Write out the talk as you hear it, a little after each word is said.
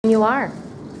you are.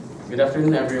 Good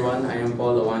afternoon, everyone. I am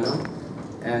Paul Owano,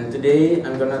 and today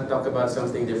I'm going to talk about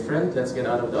something different. Let's get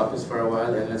out of the office for a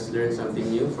while and let's learn something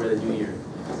new for the new year.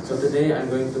 So today I'm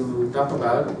going to talk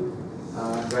about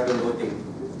dragon boating.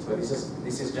 So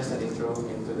this is just an intro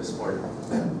into the sport.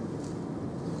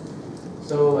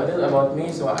 So a little about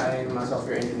me. So I'm a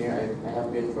software engineer. I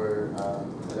have been for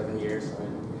 11 years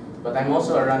already. But I'm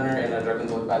also a runner and a dragon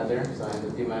boat paddler. So I'm the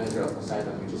team manager of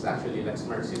Poseidon, which is actually like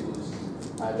Smart Cebu's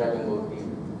dragon boat team.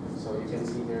 So you can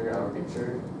see here our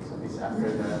picture. So this is after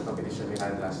the competition we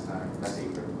had last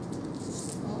April.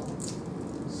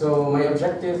 So my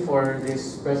objective for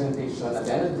this presentation, at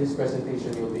the end of this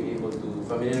presentation, you'll be able to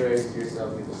familiarize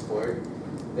yourself with the sport.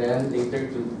 Then later,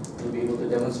 you'll be able to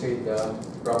demonstrate the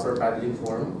proper paddling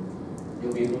form.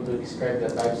 You'll be able to describe the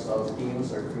types of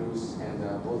teams or crews and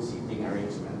the boat seating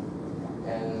arrangement.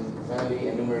 And finally,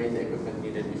 enumerate the equipment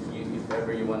needed if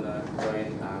ever you want to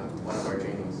join one of our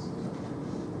trainings.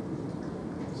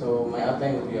 So my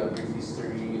outline will be a brief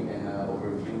history and an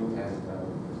overview and a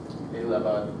little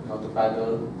about how to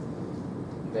paddle.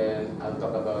 Then I'll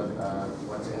talk about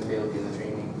what's entailed in the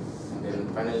training. And then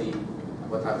finally,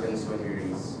 what happens when we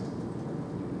race.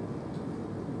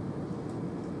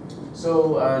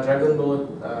 So dragon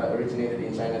boat originated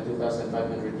in China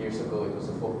 2,500 years ago. It was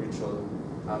a folk ritual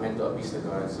meant to appease the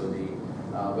gods. So they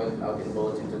went out in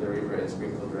boats into the river and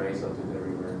sprinkled rice onto the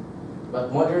river.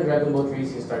 But modern dragon boat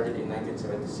racing started in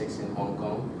 1976 in Hong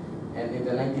Kong, and in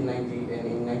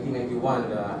 1991,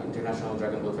 the International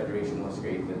Dragon Boat Federation was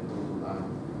created to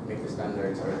make the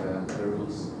standards or the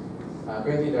rules.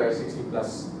 Currently, there are 60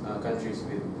 plus countries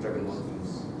with dragon boat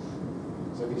teams.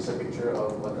 So this is a picture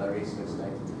of what a race looks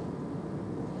like.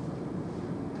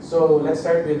 So let's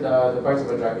start with the parts of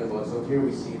a dragon boat. So here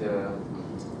we see the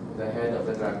head of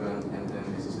the dragon, and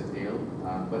then this is the tail.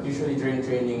 But usually during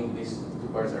training, these two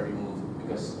parts are removed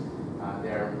because they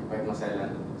are quite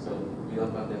maselan, so we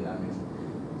don't want them damaged.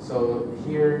 So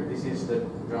here, this is the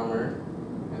drummer,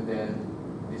 and then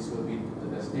this will be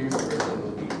the steers person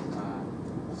will be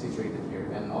situated here,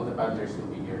 and all the paddlers will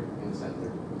be here in the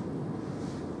center.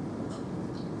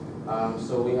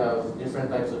 So we have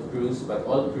different types of crews, but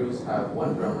all crews have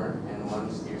one drummer and one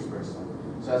steers person.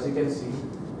 So as you can see,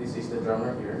 this is the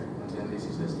drummer here, and then this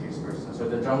is the steers person. So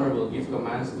the drummer will give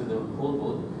commands to the whole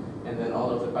boat, and then all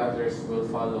of the paddlers will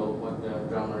follow what the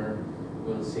drummer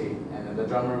will say. And then the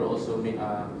drummer will also make,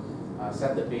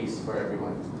 set the pace for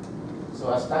everyone. So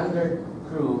a standard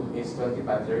crew is 20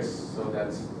 paddlers, so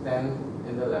that's 10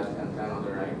 in the left and 10 on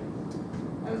the right.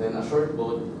 And then a short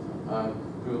boat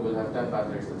crew will have 10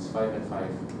 paddlers, that's 5 and 5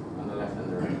 on the left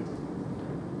and the right.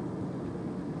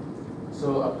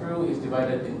 So a crew is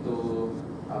divided into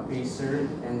pacer,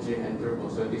 engine, and turbo.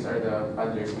 So these are the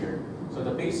paddlers here. So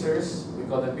the pacers, we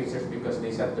call them pacers because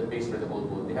they set the pace for the whole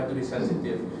boat. They have to be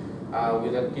sensitive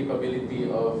with the capability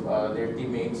of their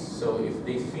teammates. So if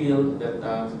they feel that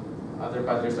other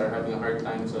paddlers are having a hard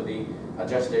time, so they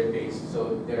adjust their pace.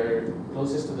 So they're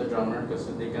closest to the drummer because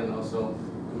they can also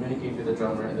communicate with the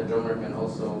drummer, and the drummer can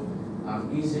also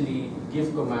easily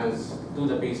give commands to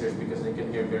the pacers because they can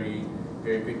hear very,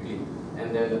 very quickly.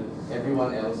 And then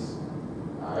everyone else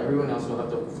will have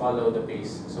to follow the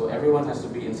pace. So everyone has to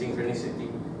be in synchronicity.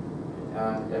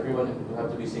 Everyone will have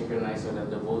to be synchronized so that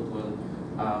the boat will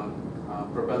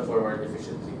propel forward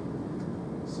efficiently.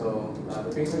 So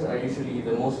the pacers are usually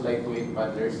the most lightweight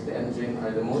paddlers. The engine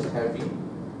are the most heavy.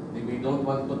 We don't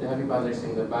want to put the heavy paddlers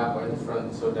in the back or in the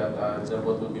front so that the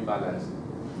boat will be balanced.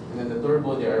 And then the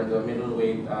turbo, they are the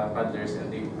middleweight paddlers,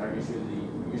 and they are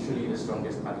usually the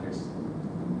strongest paddlers.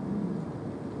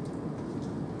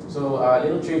 So a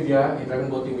little trivia, in dragon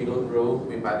boating we don't row,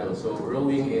 we paddle. So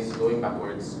rowing is going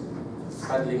backwards,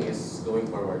 paddling is going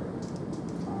forward.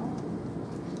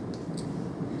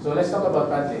 So let's talk about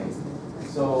paddling.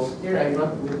 So here I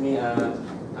brought with me an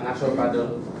actual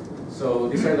paddle. So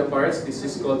these are the parts. This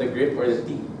is called the grip or the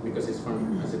T because it's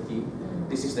formed as a T.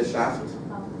 This is the shaft,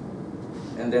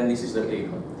 and then this is the blade.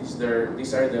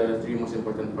 These are the three most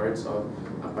important parts of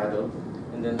a paddle.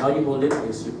 And then how you hold it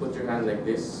is you put your hand like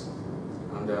this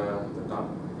on the top,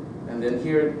 and then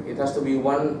here it has to be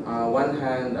one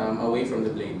hand away from the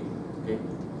blade. Okay,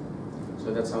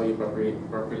 so that's how you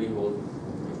properly hold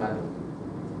the paddle.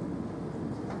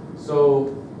 So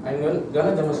I'm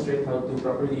gonna demonstrate how to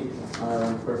properly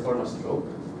perform a stroke.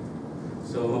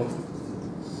 So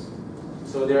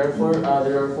there are four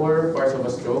parts of a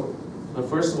stroke. The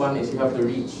first one is you have to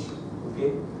reach.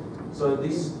 Okay, so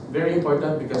this is very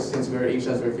important because since we are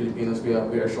Asians, we're Filipinos, we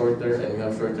are shorter and we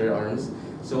have shorter arms.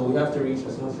 So we have to reach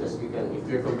as much as we can. If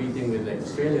you're competing with like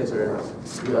Australians or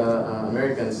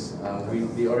Americans,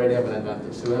 we already have an advantage.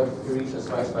 So we have to reach as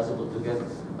far as possible to get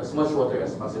as much water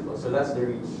as possible. So that's the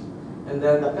reach. And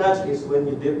then the catch is when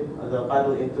you dip the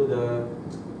paddle into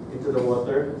the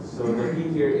water. So the key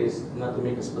here is not to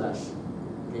make a splash.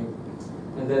 Okay.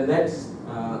 And then next,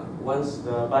 once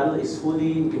the paddle is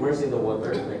fully immersed in the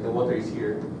water, like the water is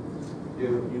here,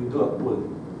 you do a pull.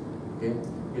 Okay.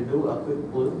 You do a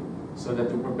quick pull so that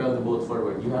you propel the boat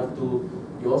forward. You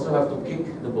also have to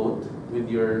kick the boat with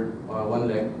your one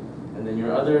leg, and then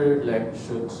your other leg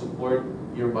should support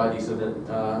your body so that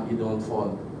you don't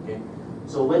fall. Okay.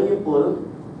 So when you pull,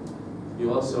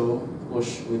 you also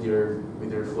push with your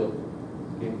foot.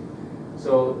 Okay.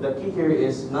 So the key here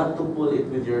is not to pull it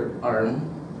with your arm.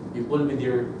 You pull with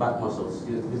your back muscles,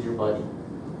 with your body.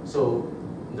 So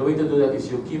the way to do that is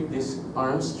you keep this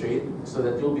arm straight so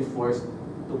that you'll be forced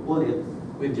to pull it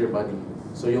with your body.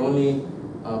 So you only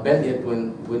bend it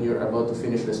when you're about to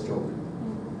finish the stroke.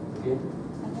 Okay?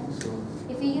 So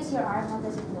if you use your arm, how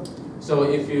does it look? So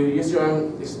if you use your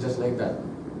arm, it's just like that.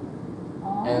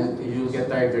 Oh. And you'll get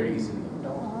tired very easily.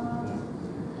 Oh.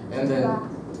 And then,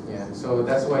 yeah, so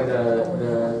that's why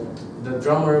the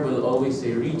drummer will always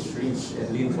say reach, reach, and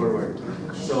lean forward.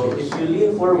 So if you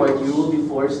lean forward, you will be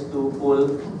forced to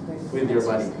pull with your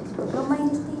body.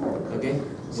 Okay?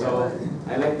 So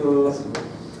I like to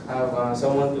have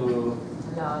someone to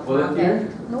volunteer.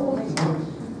 No.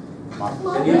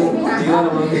 Can you, do you want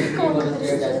to volunteer? I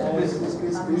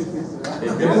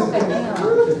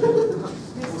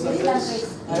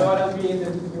want to be in the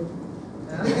video.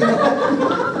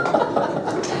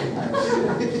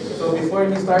 So before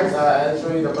he starts, I'll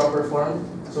show you the proper form.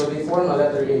 So they form a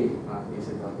letter A.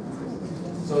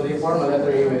 So they form a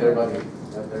letter A with their body.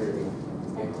 Letter A.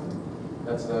 Okay.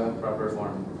 That's the proper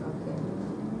form.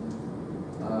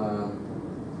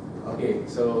 Okay,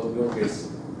 so go Chris.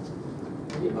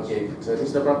 Okay, so this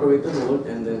is the proper way to hold,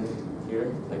 and then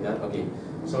here, like that. Okay.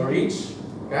 So reach,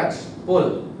 catch,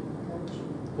 pull.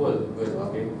 Pull, good,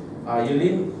 okay. You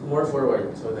lean more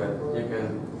forward so that you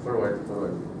can forward.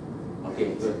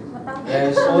 Okay, good.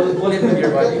 And pull it with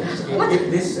your body. Okay,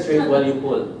 keep this straight while you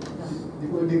pull.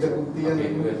 Okay,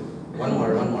 good. One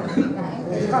more. Keep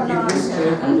this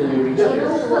straight until you reach there.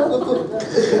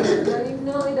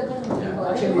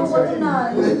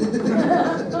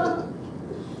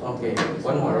 Okay,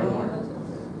 one more.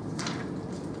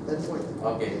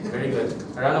 Okay, very good.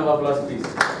 A round of applause, please.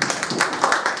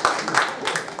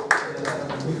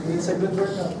 It's a good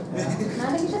workout.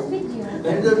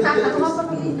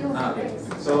 Okay,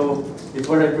 so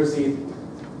before I proceed,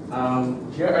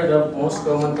 here are the most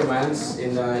common commands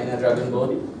in a dragon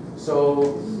boat.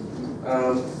 So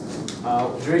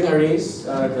during a race,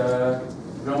 the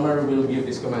drummer will give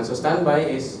this command. So standby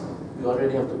is, you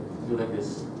already have to do like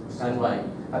this. Standby.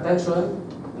 Attention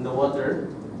in the water.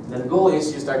 Then go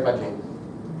is you start paddling.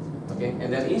 Okay,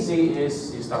 and then easy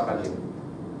is you stop paddling.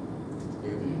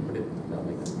 You put it down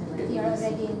like that. Okay. You're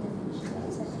already in the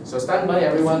finish. So standby,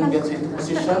 everyone gets in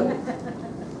position.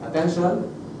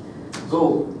 Attention.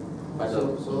 Go.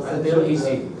 Paddle. So until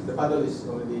easy. The paddle is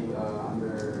already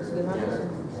under.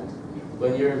 Yeah.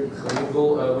 When you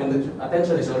go, when the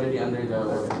attention is already under the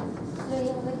water. So you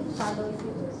already follow if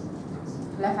you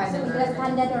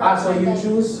Left-handed. So you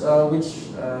choose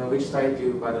which side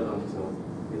you paddle on. So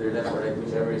either left or right,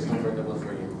 whichever is comfortable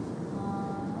for you.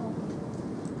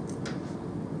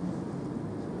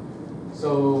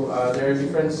 So there are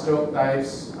different stroke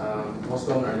types. Most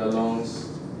common are the longs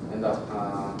and the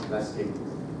last kick.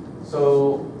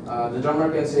 So the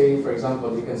drummer can say, for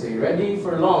example, he can say, ready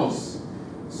for longs.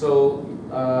 So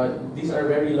these are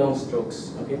very long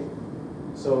strokes. Okay.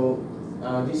 So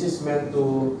this is meant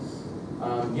to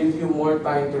give you more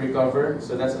time to recover.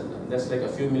 So that's like a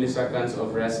few milliseconds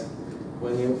of rest.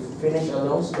 When you finish a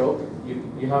long stroke,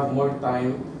 you have more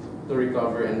time to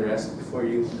recover and rest before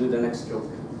you do the next stroke.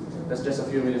 That's just a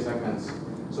few milliseconds.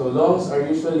 So longs are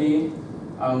usually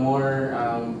more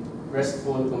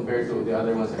restful compared to the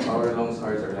other ones, like power longs,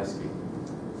 hards, or last kick.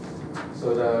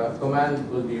 So the command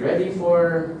will be ready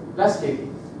for last kick.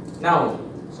 Now.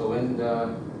 So when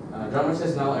the drummer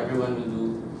says now, everyone will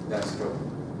do that stroke.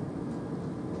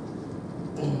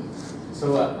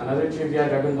 So another trivia,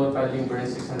 dragon boat paddling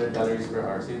burns 600 calories per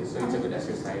hour. So it's a good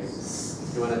exercise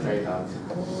if you want to try it out.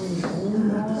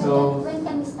 So when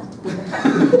can we stop?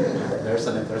 There's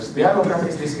an interest. we have a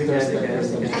practice this weekend.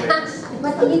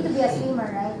 But you need to be a swimmer,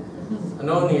 right?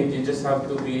 No need, you just have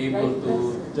to be able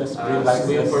to Just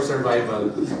swim for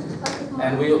survival.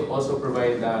 And we also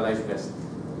provide life vest.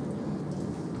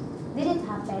 Did it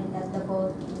happen that the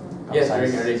boat? Yes,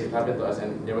 during a race it happened to us,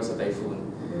 and there was a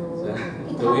typhoon. So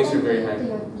It the waves are happened very to high.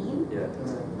 your team, Yeah.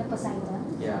 the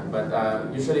Poseidon. Yeah, but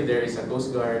usually there is a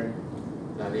Coast Guard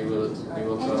they will And come.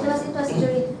 it was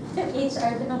during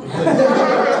HR, no?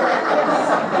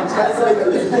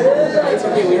 It's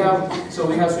okay. We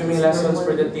have swimming lessons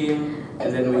for the team,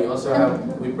 and then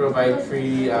we provide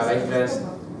free life vest.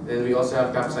 Then we also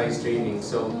have capsize training.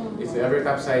 So if you ever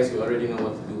capsize, you already know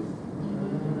what to do.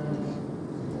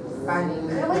 Funny.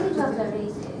 Pero why did you have the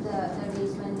race? The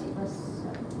race when it was.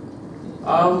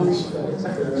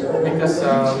 Because I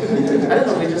don't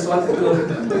know, we just wanted to.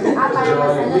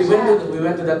 We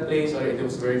went to that place, or it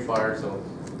was very far, so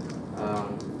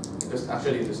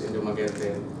it was in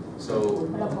Dumaguete, so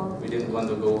we didn't want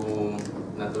to go home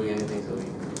not doing anything, so we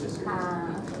just.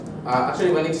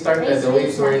 Actually, when it started, the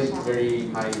waves weren't very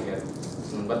high yet,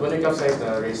 but when we capsized,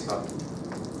 the race stopped.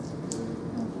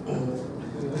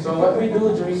 So what we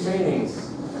do during trainings?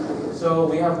 So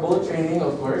we have boat training,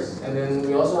 of course, and then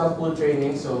we also have pool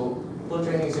training. So pool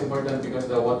training is important because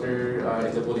the water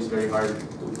in the pool is very hard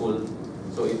to pull,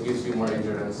 so it gives you more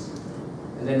endurance.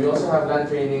 And then we also have land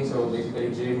training, so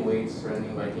basically gym, weights,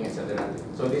 running, biking, etc.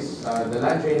 So the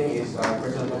land training is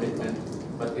personal commitment,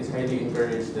 but it's highly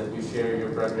encouraged that you share your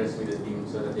progress with the team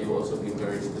so that they will also be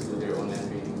encouraged to do their own land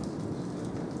training.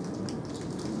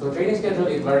 So training schedule,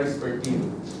 it varies per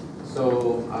team.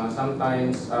 So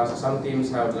sometimes some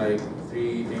teams have like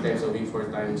three times a week,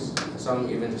 4 times. Some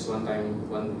even just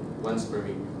once per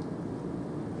week.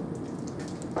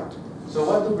 So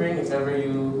what to bring if ever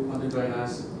you want to join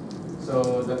us?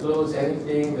 So the clothes,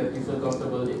 anything that you feel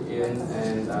comfortable in,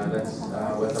 and that's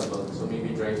wettable. So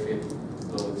maybe dry fit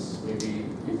clothes. Maybe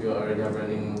if you already have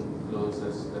running clothes,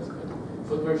 that's good.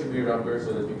 Footwear should be rubber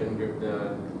so that you can grip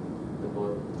the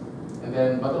boat. And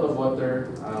then bottle of water,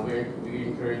 we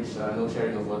encourage no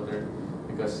sharing of water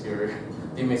because your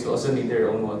teammates also need their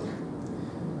own water.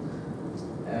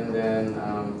 And then,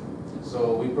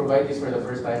 so we provide this for the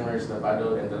first timers, the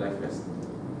paddle and the life vest.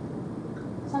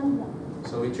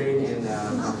 So we train in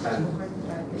Japan.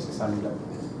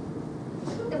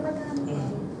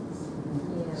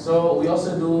 So we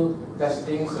also do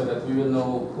testing so that we will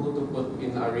know who to put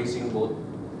in a racing boat.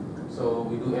 So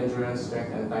we do endurance,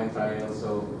 strength, and time trials.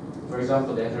 So for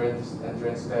example, the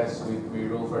endurance test, we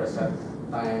row for a set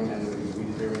time and we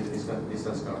determine the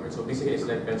distance covered. So basically it's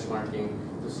like benchmarking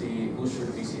to see who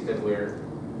should be seated where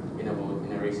in a boat,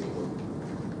 in a racing boat.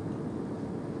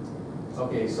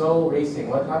 Okay, so racing,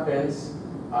 what happens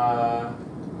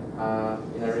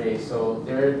in a race? So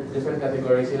there are different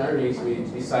categories in our race. We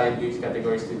decide which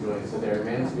categories to join. So there are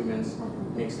men's, women's,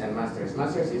 mixed, and masters.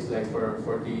 Masters is like for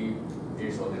 40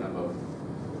 years old and above.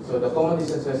 So the common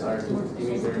distances are 250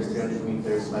 meters, 300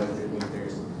 meters, 500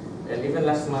 meters. And even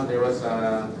last month there was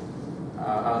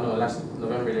last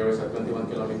November there was a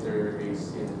 21-kilometer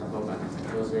race in Tacloban.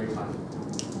 It was very fun.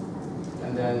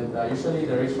 And then usually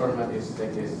the race format is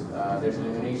like this. There's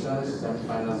eliminations,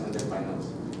 semifinals, and then finals.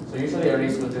 So usually a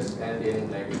race will just end in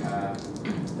like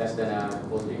less than a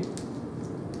whole day.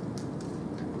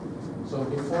 So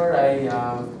before I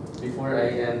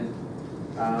end,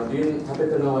 do you happen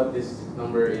to know what this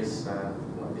number is?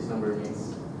 What this number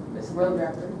means? This world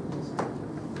record.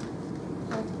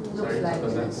 Sorry, Looks what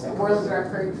was like that? world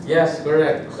record. Yes,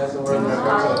 correct. That's a world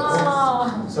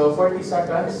record. So 40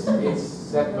 seconds. It's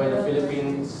set by the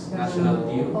Philippines national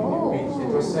team. It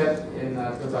was set in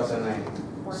 2009.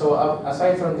 So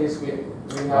aside from this, we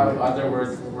have other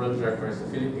world records. The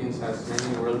Philippines has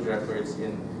many world records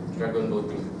in dragon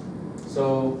boating.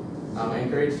 So I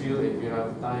encourage you, if you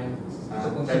have time,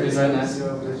 try to join us.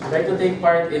 Try to take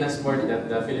part in a sport that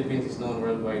the Philippines is known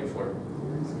worldwide for.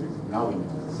 Now we know.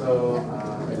 So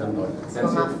I don't know. that's it.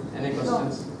 Any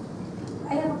questions?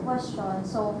 I have a question.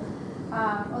 So,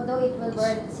 although it will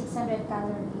burn 600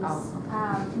 calories,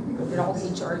 Pero ako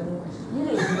si Jordan.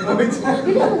 Dili mo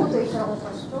to siya ako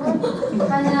question.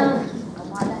 Kanang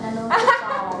wala na no.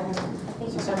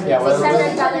 Yeah, well,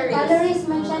 600 calories. Calories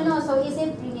man siya no. So is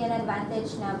it really an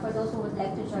advantage na for those who would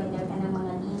like to join there kanang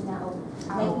mga nina o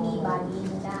like me body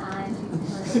naan.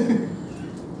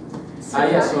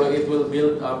 Yeah, so it will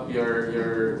build up your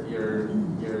it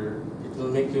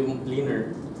will make you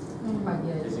leaner.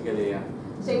 Basically, yeah.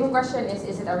 So yung question is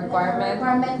it a requirement?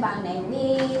 Requirement ba ang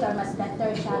weight or mas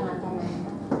better siya nga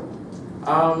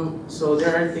So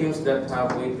there are teams that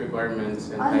have weight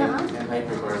requirements and height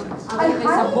requirements. Ay,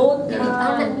 sa boat.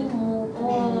 Yeah.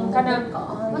 Kanang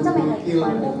What's may height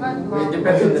requirement? It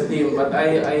depends on the team, but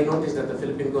I noticed that the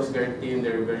Philippine Coast Guard team,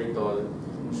 they're very tall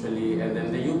usually, and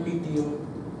then the UP team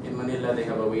in Manila, they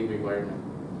have a weight requirement.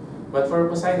 But for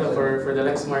Poseidon, for the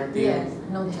Lexmark team,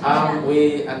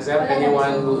 we accept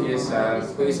anyone who is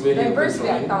willing to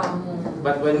join.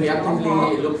 But when we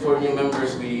actively look for new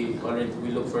members, we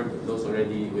look for those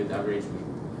already with average weight,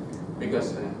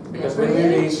 because Because when we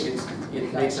race, it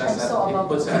makes us, it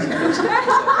puts us at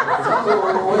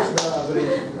What's the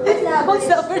average? What's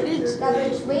the average? The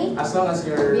average weight? as long as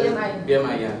you're BMI.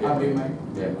 BMI, yeah. BMI.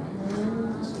 Yeah.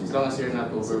 As long as you're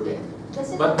not overweight.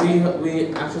 Does it- But we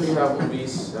actually have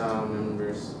obese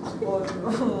members.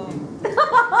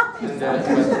 And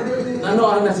no,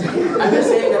 I'm not saying. I'm just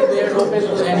saying that they are open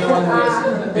to anyone who is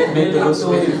been to lose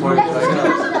weight before That's joining like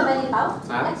us. Club Manila? Huh?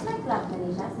 That's like Club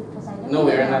Manila, Cebu Poseidon. No,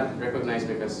 we are not recognized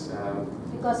because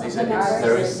Because they of the said members.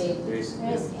 There is. there is.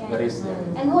 There is there.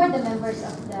 And who are the members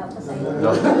of the Poseidon? No.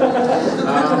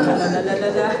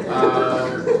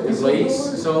 Employees.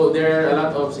 So there are a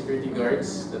lot of security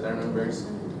guards that are members.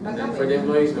 And then for the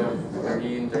employees, we have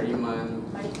Karin, Tariman,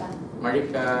 Marika.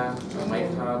 Marika,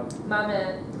 Mike Hub,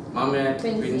 Mamet,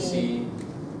 Quincy. Quincy.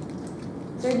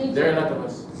 Sir DJ. There are a lot of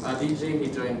us. DJ, he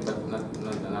joined, but not a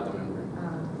member.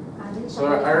 Dili siya So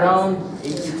around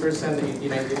 80% to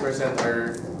 80-90%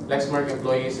 are Lexmark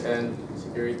employees and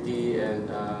security and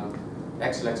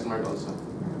ex-Lexmark also.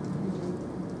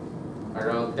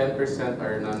 Around 10%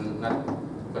 are not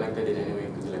connected in any way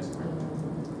to the Lexmark.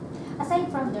 Aside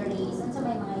from the race, ano sa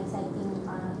may mga exciting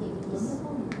activities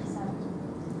sa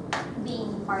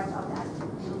being part of that?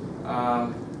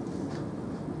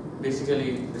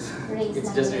 Basically, Race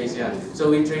it's lang just yun. race, yeah. So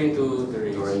we train to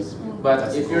race. Race. But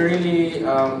if you're really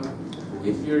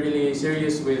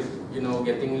serious with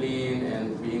getting lean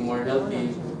and being more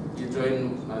healthy, you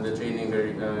join the training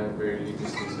very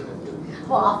religiously so that you.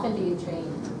 How often do you train?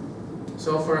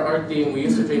 So for our team, we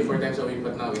used to train 4 times a week,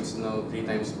 but now it's 3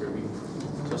 times per week.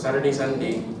 So Saturday,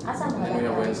 Sunday, Asa and mo then we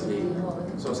have Wednesday.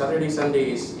 So Saturday,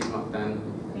 Sunday is in Mactan.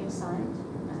 Crimson?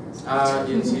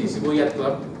 In Cebu Yacht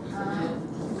Club. Ah.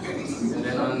 And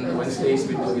then on Wednesdays,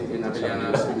 we do it in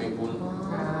Avellana Swimming Pool.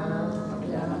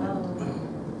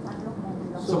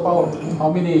 So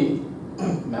how many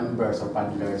members or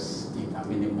paddlers in a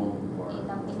minimum or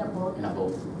In the boat. in a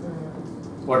boat?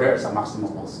 Or there's a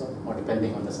maximum also, or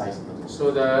depending on the size of the boat?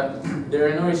 So there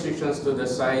are no restrictions to the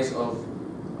size of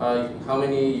how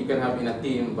many you can have in a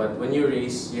team, but when you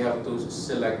race, you have to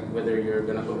select whether you're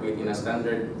gonna compete in a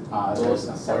standard boat There's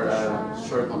a or a separate-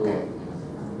 short boat. Okay.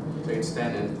 So it's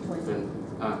 10 and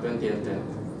 20 and 10,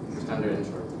 standard and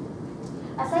short.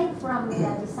 Aside from the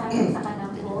design sa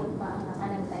kanang boat,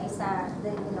 kanang tayo sa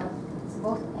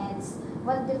both ends,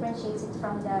 what differentiates it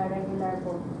from the regular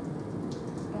boat?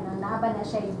 Kanang naaba na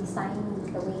siya yung design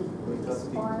the way it is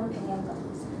formed, ganyan ba?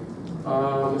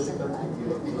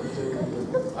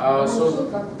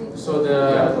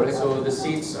 So the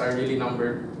seats are really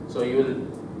numbered, so you will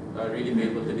really be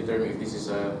able to determine if this is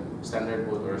a standard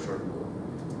boat or a short boat.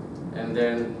 And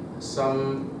then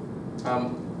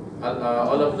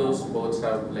all of those boats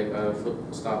have like a foot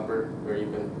stopper where you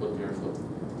can put your foot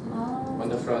on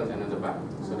the front and on the back,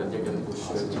 so that you can push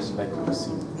It's it. just like you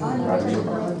see.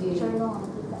 Picture no.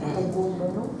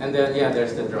 And then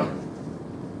there's the drum.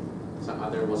 Some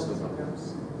other boats as well.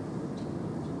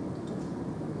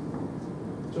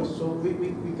 So we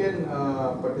can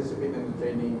participate in the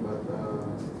training, but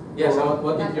Yes,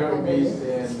 what if you're obese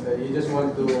and you just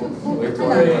want to Wait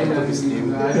for train it to and be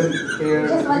steam. I don't care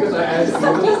Just want because to I asked you.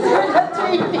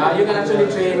 you can actually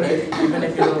train even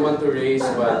if you don't want to race,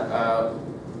 but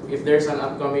if there's an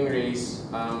upcoming race,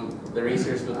 the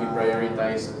racers will be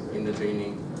prioritized in the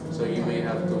training. So you may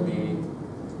have to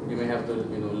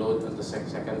load at the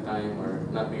second time or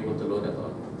not be able to load at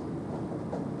all.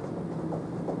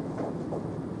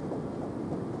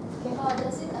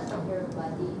 Does it affect your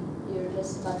body? You're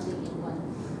just battling in one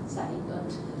side on.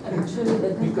 Actually,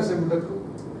 Because I'm the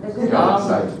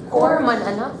core man,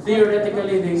 ano?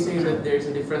 Theoretically, they say that there's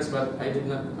a difference, but I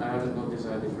haven't noticed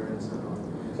a difference at all.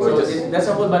 So that's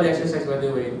a whole body exercise, by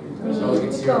the way. So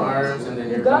it's your arms and then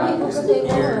your back,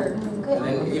 here, and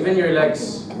then even your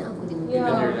legs. Even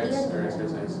your legs are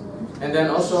exercise. And then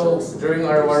also during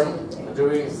our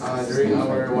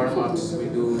warm-ups, we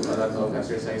do a lot of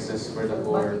exercises for the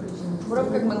core. Murag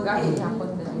kag manggahi hapon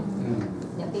din.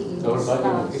 Lower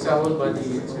body. It's a whole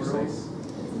body exercise.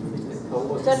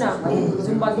 Sana,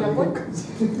 zumbag na po.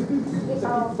 Good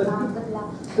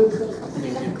luck.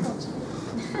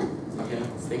 Okay.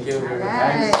 Thank you very much.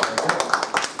 Alright.